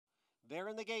They're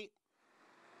in the gate.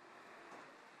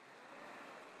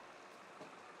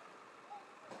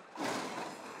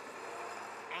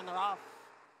 And they're off.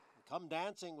 Come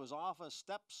Dancing was off a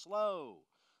step slow.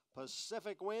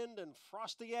 Pacific Wind and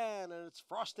Frosty Ann, and it's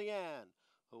Frosty Ann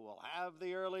who will have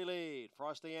the early lead.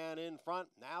 Frosty Ann in front.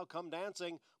 Now Come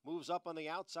Dancing moves up on the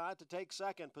outside to take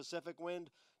second. Pacific Wind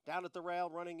down at the rail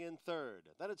running in third.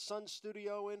 Then it's Sun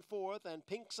Studio in fourth, and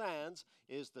Pink Sands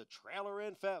is the trailer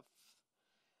in fifth.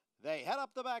 They head up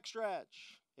the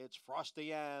backstretch. It's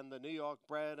Frosty Ann, the New York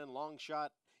bred and long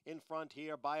shot, in front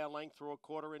here by a length through a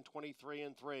quarter in 23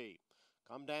 and 3.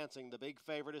 Come Dancing, the big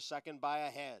favorite, is second by a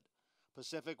head.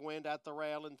 Pacific Wind at the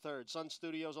rail in third. Sun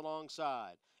Studios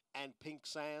alongside. And Pink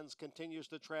Sands continues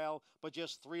to trail, but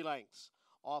just 3 lengths.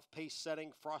 Off pace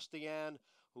setting Frosty Ann,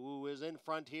 who is in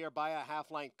front here by a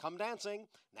half length. Come Dancing,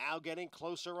 now getting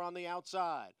closer on the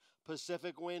outside.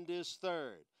 Pacific Wind is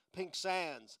third. Pink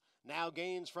Sands now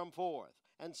gains from fourth.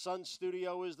 And Sun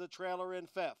Studio is the trailer in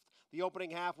fifth. The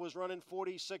opening half was running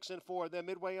 46 and 4. They're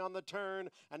midway on the turn,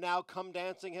 and now Come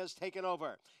Dancing has taken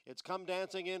over. It's Come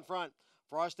Dancing in front.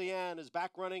 Frosty Ann is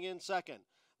back running in second.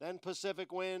 Then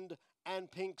Pacific Wind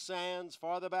and Pink Sands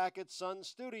farther back at Sun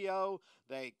Studio.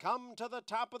 They come to the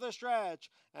top of the stretch,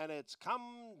 and it's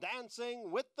Come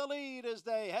Dancing with the lead as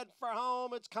they head for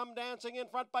home. It's Come Dancing in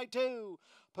front by 2.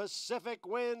 Pacific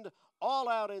Wind all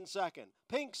out in second.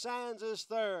 Pink Sands is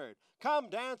third. Come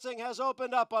Dancing has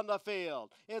opened up on the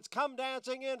field. It's Come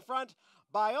Dancing in front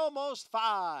by almost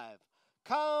 5.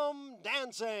 Come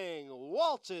Dancing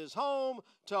waltzes home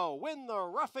to win the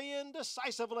Ruffian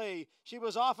decisively. She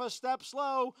was off a step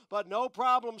slow, but no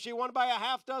problem. She won by a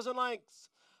half dozen lengths.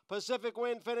 Pacific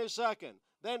Wind finished second.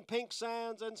 Then Pink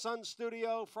Sands and Sun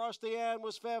Studio. Frosty Ann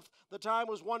was fifth. The time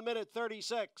was 1 minute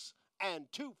 36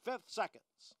 and 2/5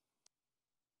 seconds.